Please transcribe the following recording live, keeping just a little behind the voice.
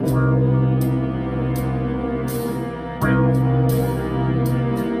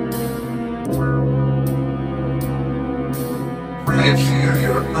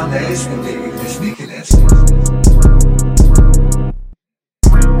basement, baby. The sneaky list.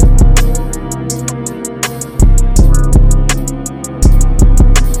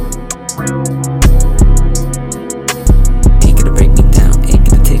 Ain't gonna break me down, ain't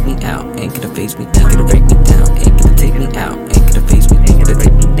gonna take me out, ain't gonna face me down, gonna break me down, ain't gonna take me out, ain't gonna face me, ain't gonna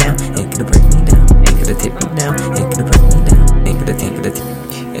take me down, ain't gonna break me down, ain't gonna take me down, ain't gonna break me down, ain't gonna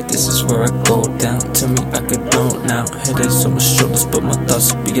yeah, this is where I go down. Tell me I could don't now. Headaches on my shoulders, but my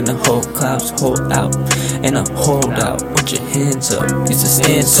thoughts begin to hold clouds. Hold out, and I hold out. Put your hands up, used to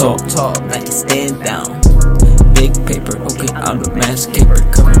stand tall, now you stand down. Big paper, okay, I'm the mask caper.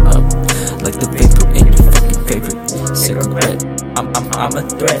 Coming up like the vapor in your fucking favorite cigarette. I'm a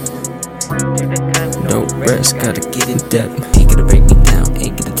threat. No rest, gotta get in depth. Ain't gonna break me down,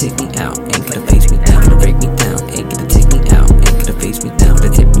 ain't gonna take me out, ain't gonna face me down, gonna break me down, ain't gonna take me out, ain't gonna face me down,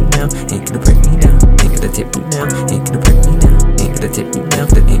 gonna take me down, ain't gonna break me down, ain't gonna take me down, ain't gonna break me down, ain't gonna take me down,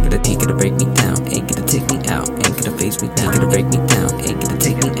 ain't gonna break me down, ain't gonna take me out, ain't gonna face me down, gonna break me down, ain't gonna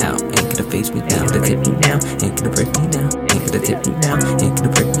take me out, ain't gonna face me down, gonna take me down, ain't gonna break me down, ain't gonna take me down, ain't gonna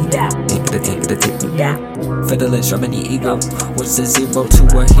break me down, ain't gonna take me down. Federalist, I'm an ego. What's the zero to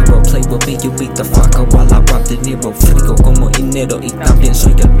a hero? Play with me, you beat the fucker while I rob de Niro. Frigo como dinero y también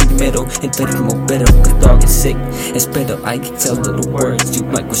soy el primero. Enfermo pero the dog is sick. Espero I can tell little words. You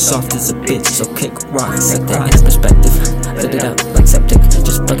might go soft as a bitch, so kick rocks. Like that in perspective. Let it out like septic.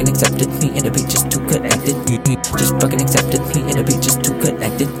 Just fucking accepted me and the beat just too connected. Just fucking accepted me and the beat just too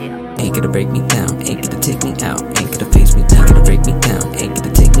connected. Ain't gonna break me down, ain't gonna take me out, ain't gonna face me down, gonna break me down, ain't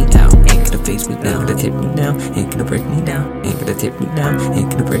gonna take me out, ain't gonna face me down, gonna take me down, ain't gonna break me down, ain't gonna take me down, ain't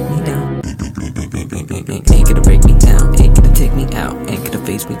gonna break me down, ain't gonna break me down, ain't gonna take me out, ain't gonna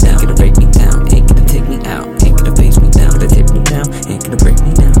face me down, gonna break me down, ain't gonna take me out, ain't gonna face me down, gonna take me down, ain't gonna break me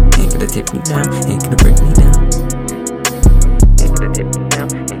down, ain't gonna take me down, ain't gonna break me down, ain't gonna take me down, ain't gonna break me down, ain't gonna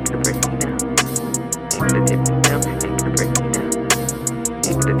take me down, ain't gonna break me down.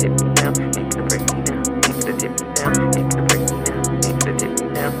 Ain't gonna tip me down, ain't gonna break me down, ain't gonna tip me down, ain't gonna break me down, ain't gonna tip me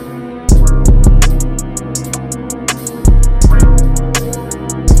down.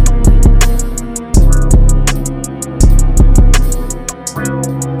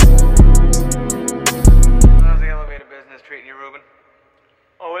 How's the elevator business treating you, Ruben?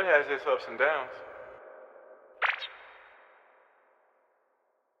 Oh, it has its ups and downs.